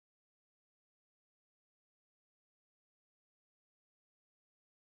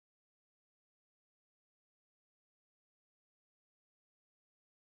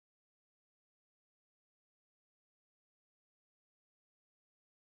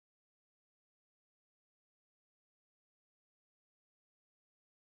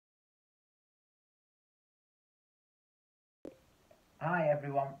Hi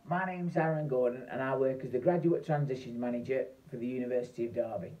everyone, my name's Aaron Gordon and I work as the Graduate Transition Manager for the University of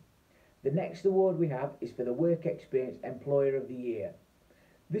Derby. The next award we have is for the Work Experience Employer of the Year.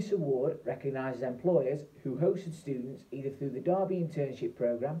 This award recognises employers who hosted students either through the Derby Internship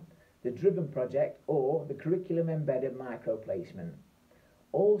Programme, the Driven Project or the Curriculum Embedded Micro Placement.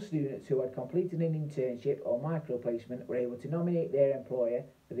 All students who had completed an internship or micro placement were able to nominate their employer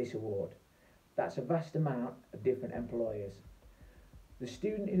for this award. That's a vast amount of different employers. The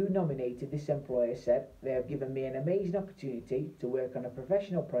student who nominated this employer said, "They have given me an amazing opportunity to work on a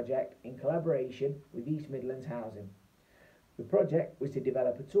professional project in collaboration with East Midlands Housing." The project was to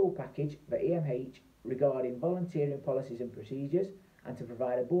develop a tool package for EMH regarding volunteering policies and procedures and to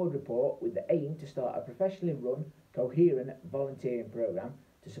provide a board report with the aim to start a professionally run, coherent volunteering programme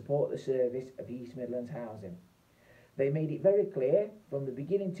to support the service of East Midlands Housing. They made it very clear from the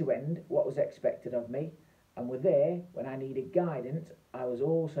beginning to end what was expected of me, and were there when I needed guidance. I was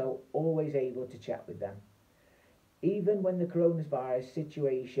also always able to chat with them. Even when the coronavirus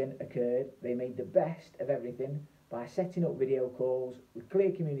situation occurred, they made the best of everything by setting up video calls with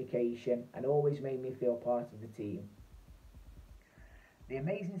clear communication and always made me feel part of the team. The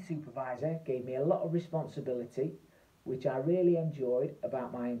amazing supervisor gave me a lot of responsibility, which I really enjoyed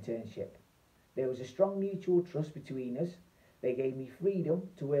about my internship. There was a strong mutual trust between us. They gave me freedom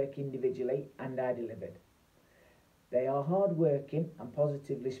to work individually and I delivered. They are hard-working and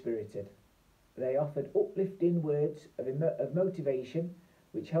positively spirited. They offered uplifting words of motivation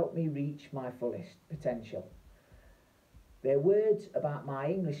which helped me reach my fullest potential. Their words about my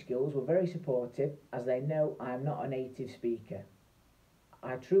English skills were very supportive as they know I am not a native speaker.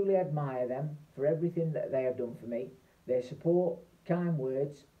 I truly admire them for everything that they have done for me. Their support, kind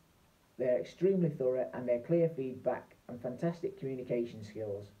words, their extremely thorough and their clear feedback and fantastic communication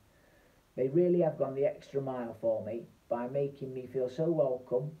skills. They really have gone the extra mile for me by making me feel so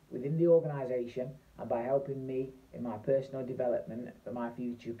welcome within the organisation and by helping me in my personal development for my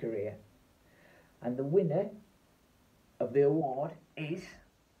future career. And the winner of the award is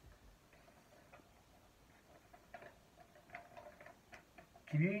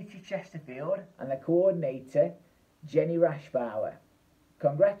Community Chesterfield and the coordinator Jenny Rashbauer.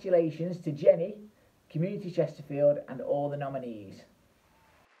 Congratulations to Jenny, Community Chesterfield and all the nominees.